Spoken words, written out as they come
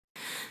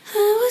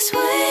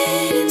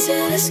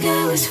till the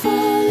sky was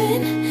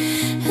falling.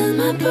 Held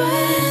my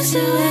breath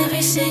till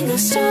every single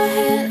star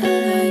had a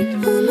light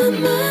on my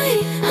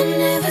mind. I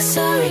never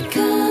saw it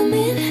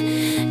coming.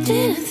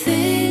 Didn't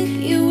think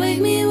you'd wake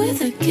me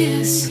with a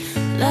kiss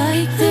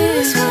like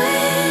this.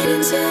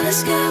 Waiting till the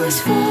sky was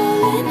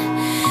falling.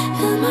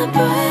 Held my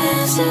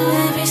breath till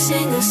every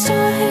single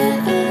star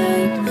had a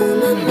light on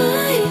my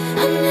mind.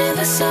 I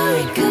never saw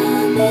it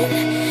coming.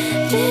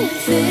 Didn't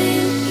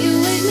think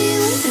you'd wake me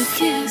with a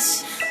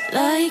kiss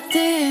like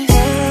this.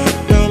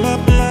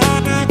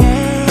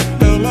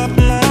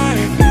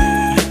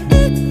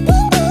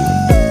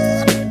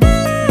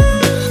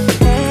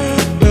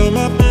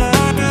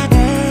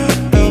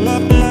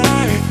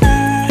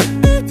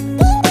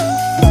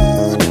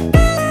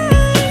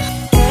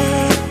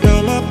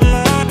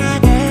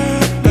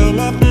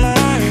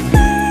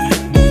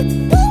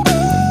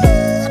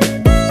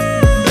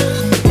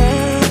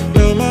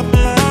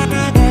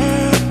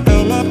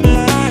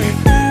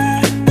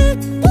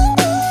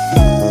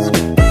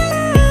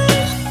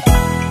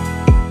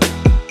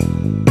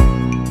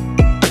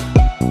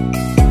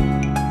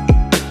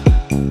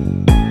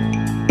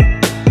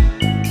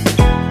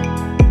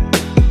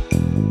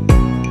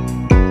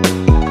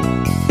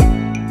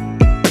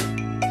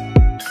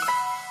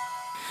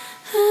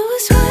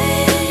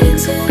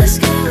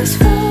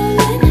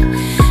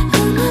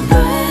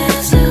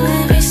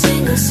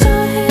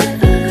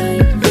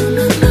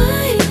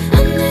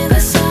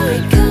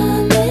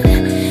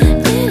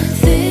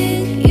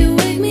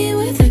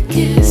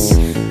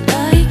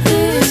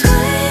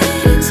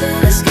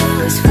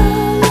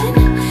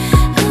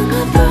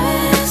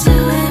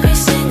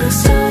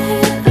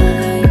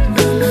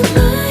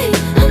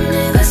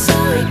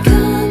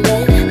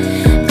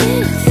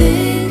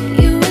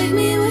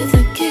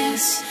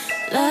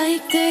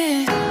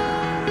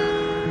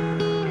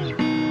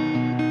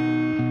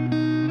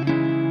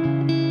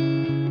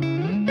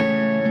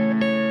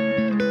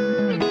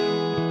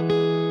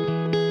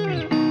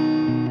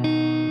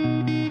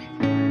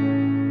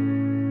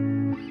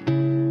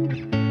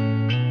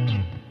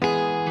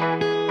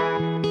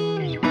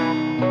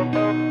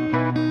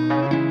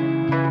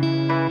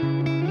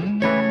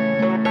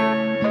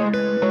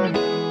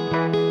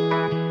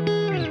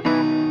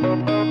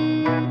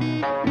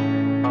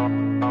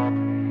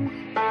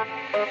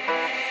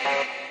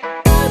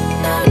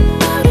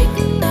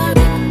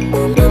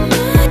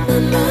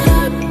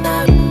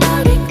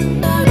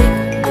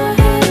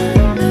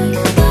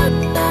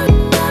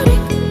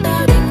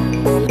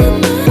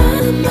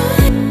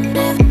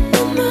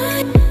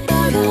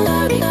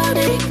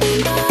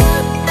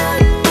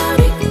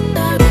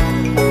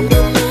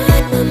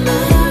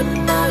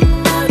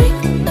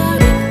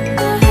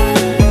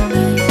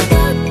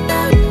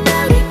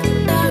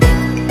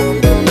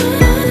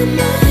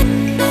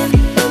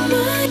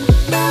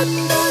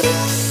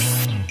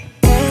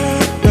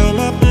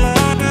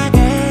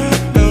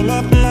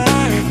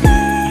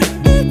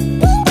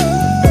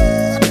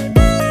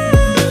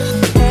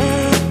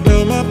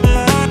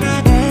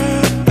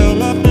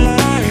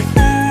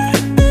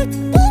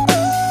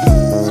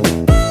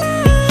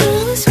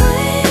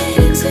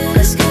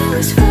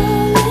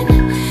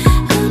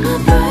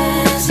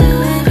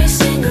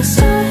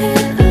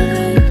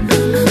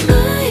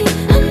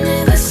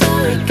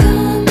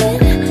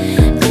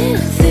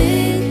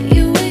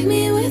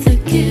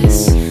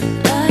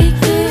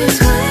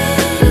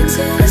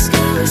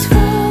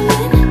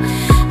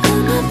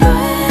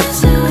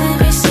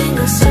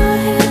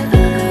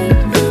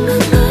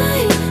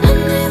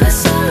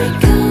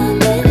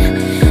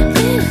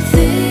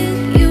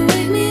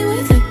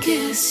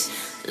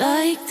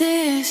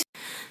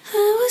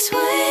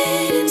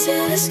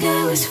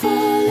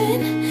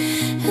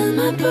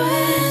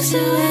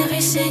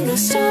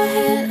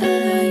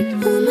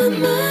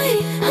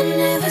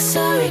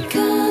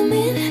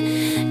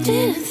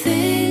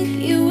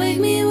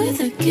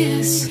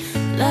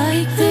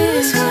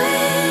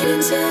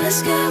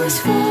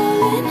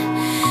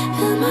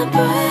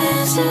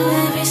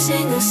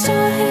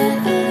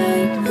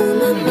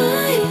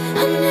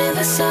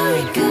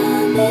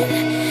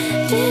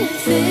 Didn't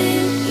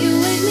think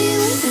you'd wake me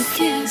with a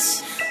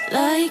kiss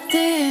like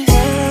this.